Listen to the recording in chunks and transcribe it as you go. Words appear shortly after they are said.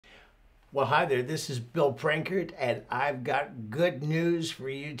Well, hi there. This is Bill Prankert, and I've got good news for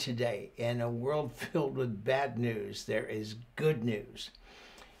you today. In a world filled with bad news, there is good news.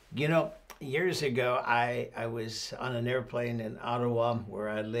 You know, years ago, I was on an airplane in Ottawa, where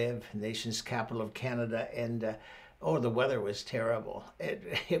I live, nation's capital of Canada, and oh, the weather was terrible.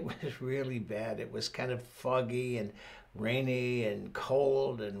 It was really bad. It was kind of foggy and rainy and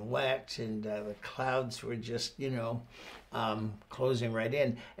cold and wet, and the clouds were just, closing right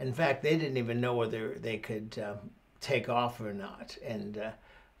in. In fact, they didn't even know whether they could take off or not, and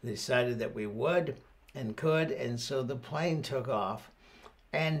they decided that we would and could, and so the plane took off.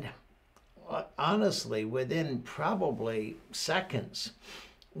 And honestly, within probably seconds,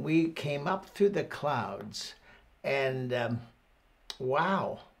 we came up through the clouds, and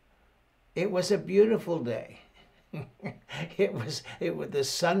wow, it was a beautiful day. It was the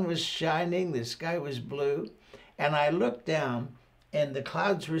sun was shining, the sky was blue, and I looked down, and the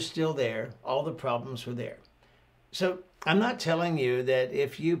clouds were still there. All the problems were there. So I'm not telling you that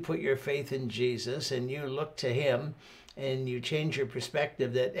if you put your faith in Jesus and you look to Him and you change your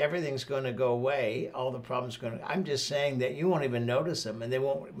perspective that everything's going to go away, all the problems are going to. I'm just saying that you won't even notice them and they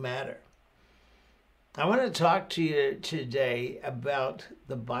won't matter. I want to talk to you today about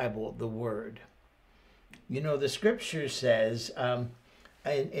the Bible, the Word. You know, the Scripture says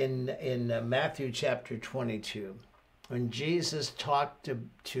in Matthew chapter 22, when Jesus talked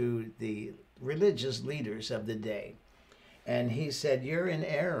to the religious leaders of the day, and He said, "You're in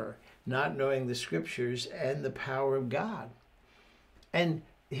error, not knowing the Scriptures and the power of God." And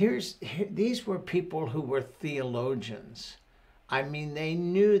these were people who were theologians. I mean, they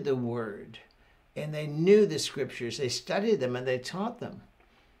knew the Word, and they knew the Scriptures. They studied them, and they taught them.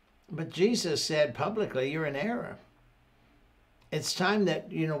 But Jesus said publicly, "You're in error." It's time that,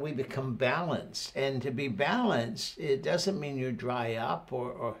 we become balanced. And to be balanced, it doesn't mean you dry up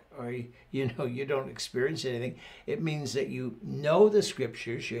or you don't experience anything. It means that you know the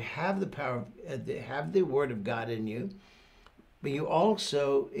Scriptures, you have the power, have the Word of God in you, but you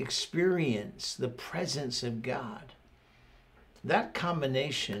also experience the presence of God. That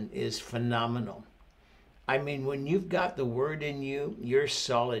combination is phenomenal. I mean, when you've got the Word in you, you're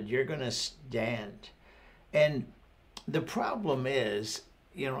solid. You're going to stand. And the problem is,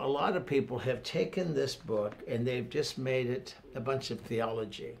 a lot of people have taken this book and they've just made it a bunch of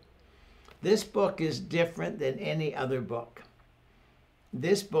theology. This book is different than any other book.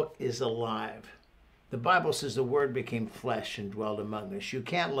 This book is alive. The Bible says the Word became flesh and dwelt among us. You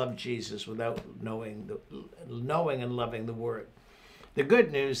can't love Jesus without knowing and loving the Word. The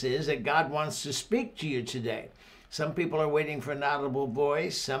good news is that God wants to speak to you today. Some people are waiting for an audible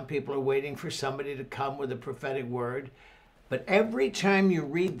voice. Some people are waiting for somebody to come with a prophetic word. But every time you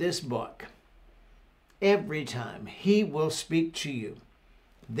read this book, every time, He will speak to you.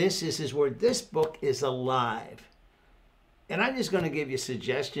 This is His Word. This book is alive. And I'm just going to give you a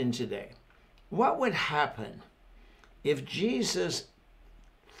suggestion today. What would happen if Jesus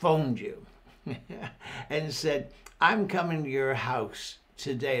phoned you and said, "I'm coming to your house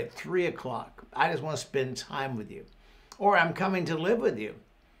today at 3 o'clock. I just want to spend time with you." Or, "I'm coming to live with you.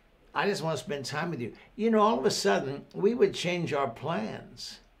 I just want to spend time with you." All of a sudden, we would change our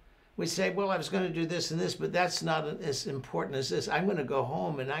plans. We'd say, "Well, I was going to do this and this, but that's not as important as this. I'm going to go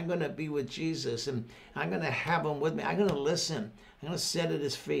home and I'm going to be with Jesus and I'm going to have Him with me. I'm going to listen. I'm going to sit at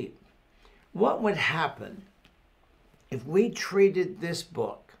His feet." What would happen if we treated this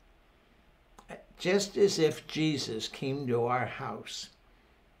book just as if Jesus came to our house?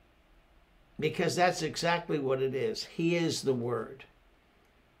 Because that's exactly what it is. He is the Word.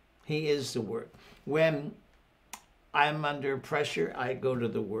 He is the Word. When I'm under pressure, I go to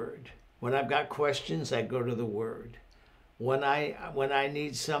the Word. When I've got questions, I go to the Word. When I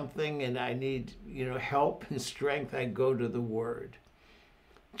need something and I need, help and strength, I go to the Word.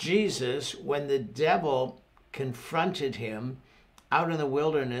 Jesus, when the devil confronted Him out in the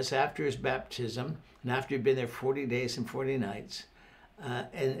wilderness after His baptism and after He'd been there 40 days and 40 nights,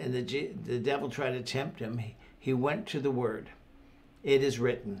 and the devil tried to tempt Him, he went to the Word. It is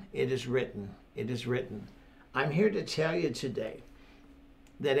written, it is written, it is written. I'm here to tell you today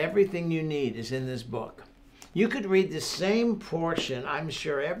that everything you need is in this book. You could read the same portion, I'm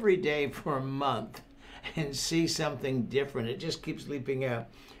sure, every day for a month and see something different. It just keeps leaping out.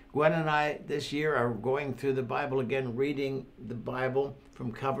 Gwen and I this year are going through the Bible again, reading the Bible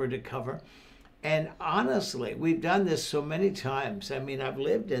from cover to cover. And honestly, we've done this so many times. I mean, I've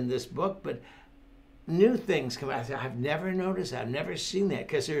lived in this book, but new things come out. I've never noticed that. I've never seen that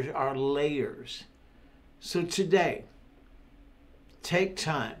because there are layers. So today, take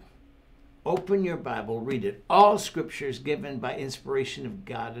time. Open your Bible, read it. All scripture is given by inspiration of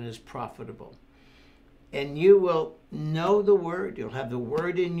God and is profitable. And you will know the word. You'll have the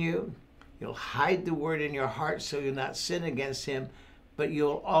word in you. You'll hide the word in your heart so you'll not sin against him. But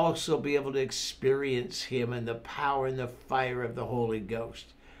you'll also be able to experience him and the power and the fire of the Holy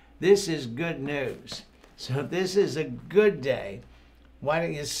Ghost. This is good news. So this is a good day. Why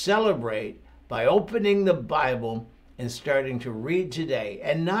don't you celebrate by opening the Bible and starting to read today,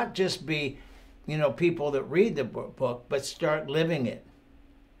 and not just be, people that read the book, but start living it.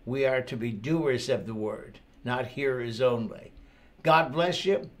 We are to be doers of the word, not hearers only. God bless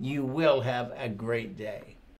you. You will have a great day.